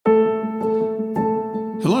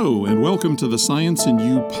Hello, and welcome to the Science and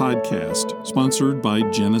You podcast, sponsored by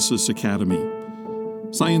Genesis Academy.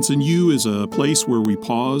 Science and You is a place where we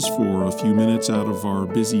pause for a few minutes out of our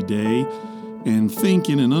busy day and think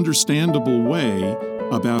in an understandable way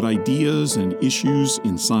about ideas and issues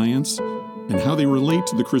in science and how they relate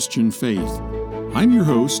to the Christian faith. I'm your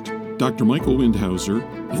host, Dr. Michael Windhauser,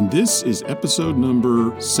 and this is episode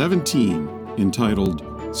number 17,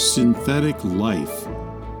 entitled Synthetic Life,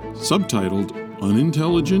 subtitled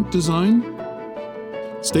Unintelligent Design?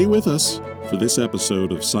 Stay with us for this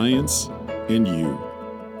episode of Science and You.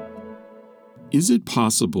 Is it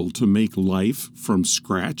possible to make life from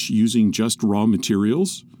scratch using just raw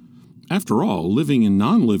materials? After all, living and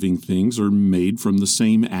non-living things are made from the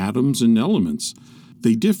same atoms and elements.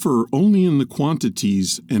 They differ only in the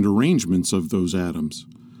quantities and arrangements of those atoms.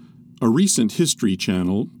 A recent History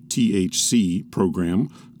Channel, THC, program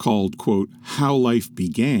called, quote, How Life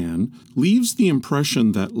Began, leaves the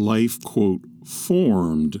impression that life, quote,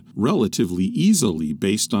 formed relatively easily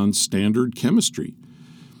based on standard chemistry.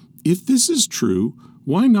 If this is true,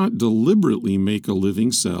 why not deliberately make a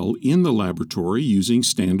living cell in the laboratory using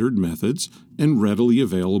standard methods and readily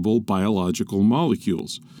available biological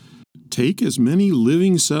molecules? Take as many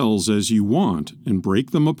living cells as you want and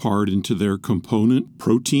break them apart into their component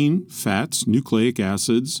protein, fats, nucleic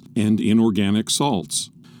acids, and inorganic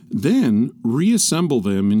salts. Then reassemble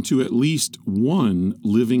them into at least one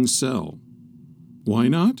living cell. Why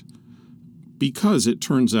not? Because it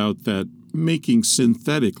turns out that making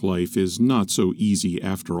synthetic life is not so easy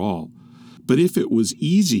after all. But if it was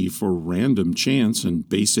easy for random chance and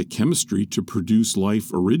basic chemistry to produce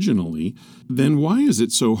life originally, then why is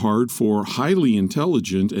it so hard for highly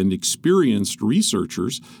intelligent and experienced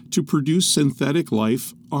researchers to produce synthetic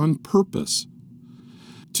life on purpose?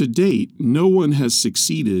 To date, no one has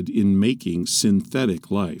succeeded in making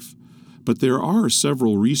synthetic life, but there are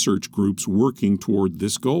several research groups working toward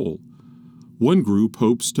this goal. One group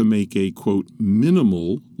hopes to make a, quote,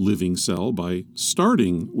 minimal living cell by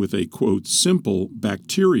starting with a, quote, simple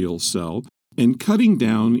bacterial cell and cutting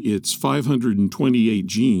down its 528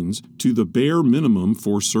 genes to the bare minimum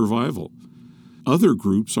for survival. Other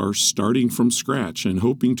groups are starting from scratch and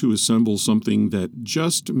hoping to assemble something that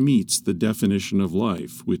just meets the definition of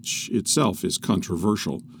life, which itself is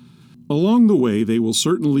controversial. Along the way, they will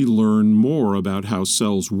certainly learn more about how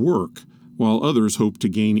cells work, while others hope to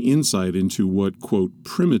gain insight into what, quote,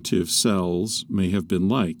 primitive cells may have been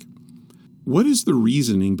like. What is the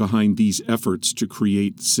reasoning behind these efforts to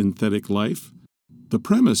create synthetic life? The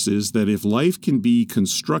premise is that if life can be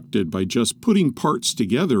constructed by just putting parts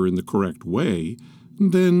together in the correct way,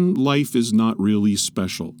 then life is not really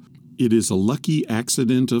special. It is a lucky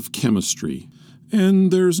accident of chemistry. And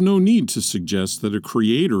there's no need to suggest that a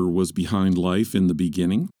creator was behind life in the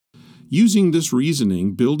beginning. Using this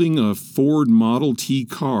reasoning, building a Ford Model T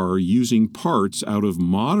car using parts out of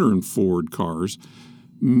modern Ford cars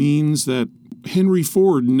means that Henry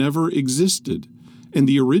Ford never existed, and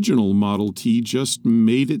the original Model T just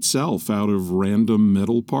made itself out of random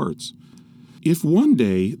metal parts. If one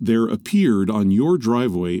day there appeared on your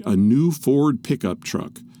driveway a new Ford pickup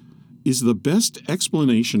truck, is the best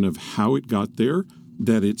explanation of how it got there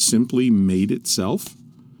that it simply made itself?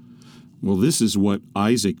 Well, this is what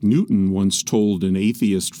Isaac Newton once told an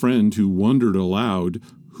atheist friend who wondered aloud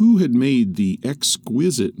who had made the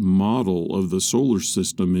exquisite model of the solar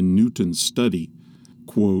system in Newton's study.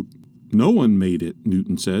 Quote, No one made it,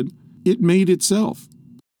 Newton said. It made itself.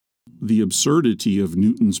 The absurdity of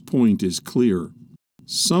Newton's point is clear.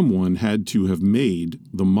 Someone had to have made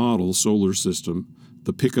the model solar system,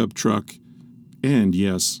 the pickup truck, and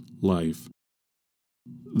yes, life.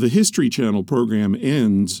 The History Channel program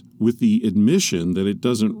ends with the admission that it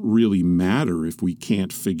doesn't really matter if we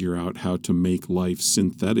can't figure out how to make life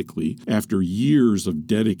synthetically after years of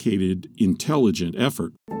dedicated, intelligent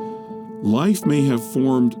effort. Life may have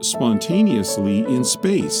formed spontaneously in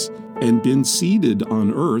space and been seeded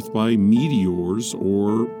on Earth by meteors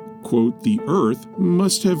or, quote, the Earth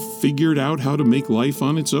must have figured out how to make life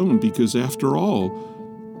on its own because, after all,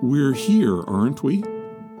 we're here, aren't we?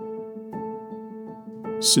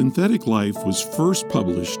 Synthetic Life was first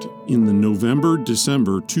published in the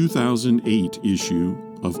November-December 2008 issue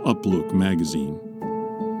of Uplook magazine.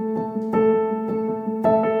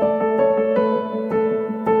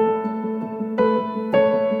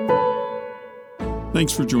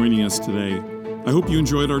 Thanks for joining us today. I hope you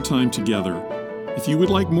enjoyed our time together. If you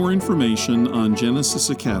would like more information on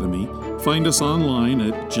Genesis Academy, find us online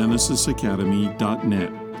at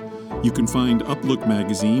genesisacademy.net. You can find Uplook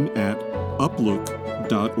magazine at uplook.org.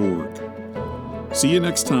 See you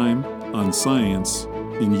next time on Science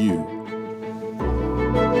and You.